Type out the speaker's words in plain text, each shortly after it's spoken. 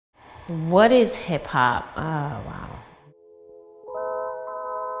What is hip hop? Oh, wow.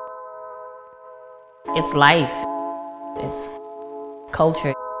 It's life, it's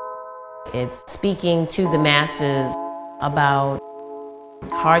culture, it's speaking to the masses about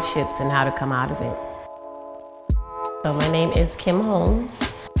hardships and how to come out of it. So my name is Kim Holmes.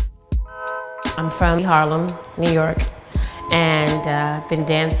 I'm from Harlem, New York, and I've been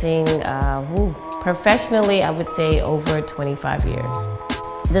dancing professionally, I would say, over 25 years.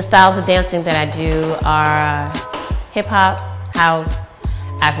 The styles of dancing that I do are hip hop, house,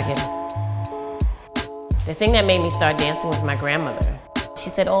 African. The thing that made me start dancing was my grandmother. She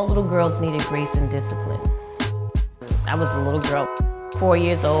said all little girls needed grace and discipline. I was a little girl, 4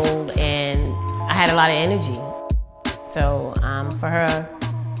 years old, and I had a lot of energy. So for her,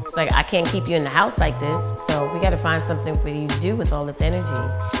 it's like, I can't keep you in the house like this, so we gotta find something for you to do with all this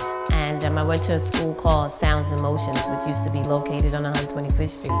energy. And I went to a school called Sounds and Motions, which used to be located on 125th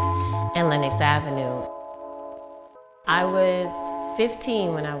Street and Lenox Avenue. I was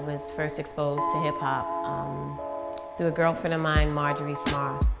 15 when I was first exposed to hip hop through a girlfriend of mine, Marjorie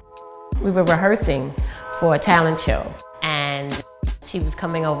Smar. We were rehearsing for a talent show, and she was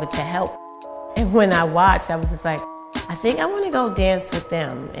coming over to help. And when I watched, I was just like, I think I want to go dance with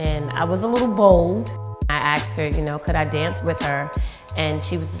them. And I was a little bold. I asked her, could I dance with her? And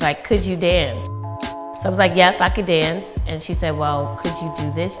she was just like, could you dance? So I was like, yes, I could dance. And she said, well, could you do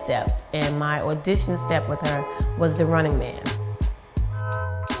this step? And my audition step with her was the Running Man.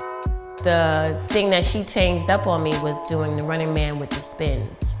 The thing that she changed up on me was doing the Running Man with the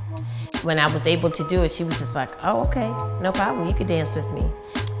spins. When I was able to do it, she was just like, oh, okay, no problem, you could dance with me.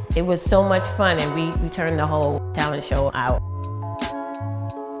 It was so much fun, and we turned the whole talent show out.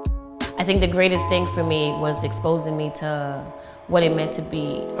 I think the greatest thing for me was exposing me to what it meant to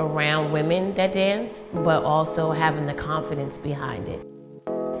be around women that dance, but also having the confidence behind it.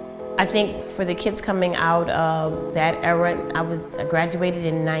 I think for the kids coming out of that era, I graduated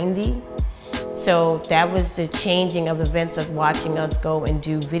in '90, so that was the changing of events of watching us go and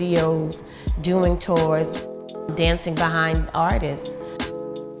do videos, doing tours, dancing behind artists.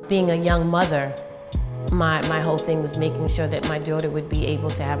 Being a young mother, my whole thing was making sure that my daughter would be able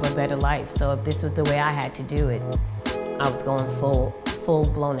to have a better life. So if this was the way I had to do it, I was going full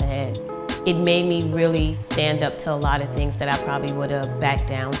blown ahead. It made me really stand up to a lot of things that I probably would have backed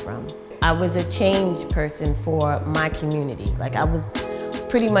down from. I was a change person for my community. Like, I was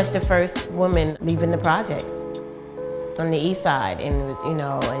pretty much the first woman leaving the projects on the east side, and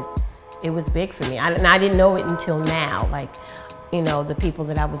it was big for me. And I didn't know it until now, like, the people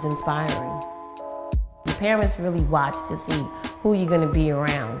that I was inspiring. Your parents really watch to see who you're gonna be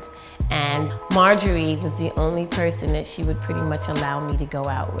around. And Marjorie was the only person that she would pretty much allow me to go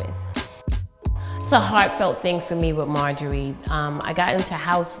out with. It's a heartfelt thing for me with Marjorie. I got into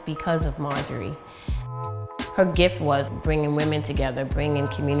house because of Marjorie. Her gift was bringing women together, bringing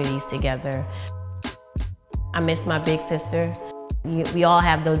communities together. I miss my big sister. We all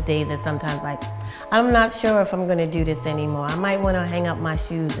have those days that sometimes, like, I'm not sure if I'm gonna do this anymore. I might wanna hang up my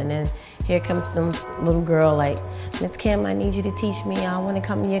shoes, and then here comes some little girl like, Miss Kim, I need you to teach me. I wanna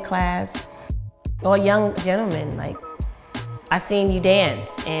come to your class. Or young gentlemen, like, I seen you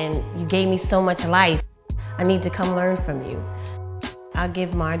dance and you gave me so much life. I need to come learn from you. I'll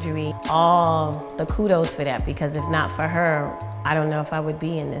give Marjorie all the kudos for that, because if not for her, I don't know if I would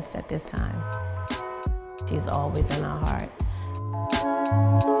be in this at this time. She's always in our heart.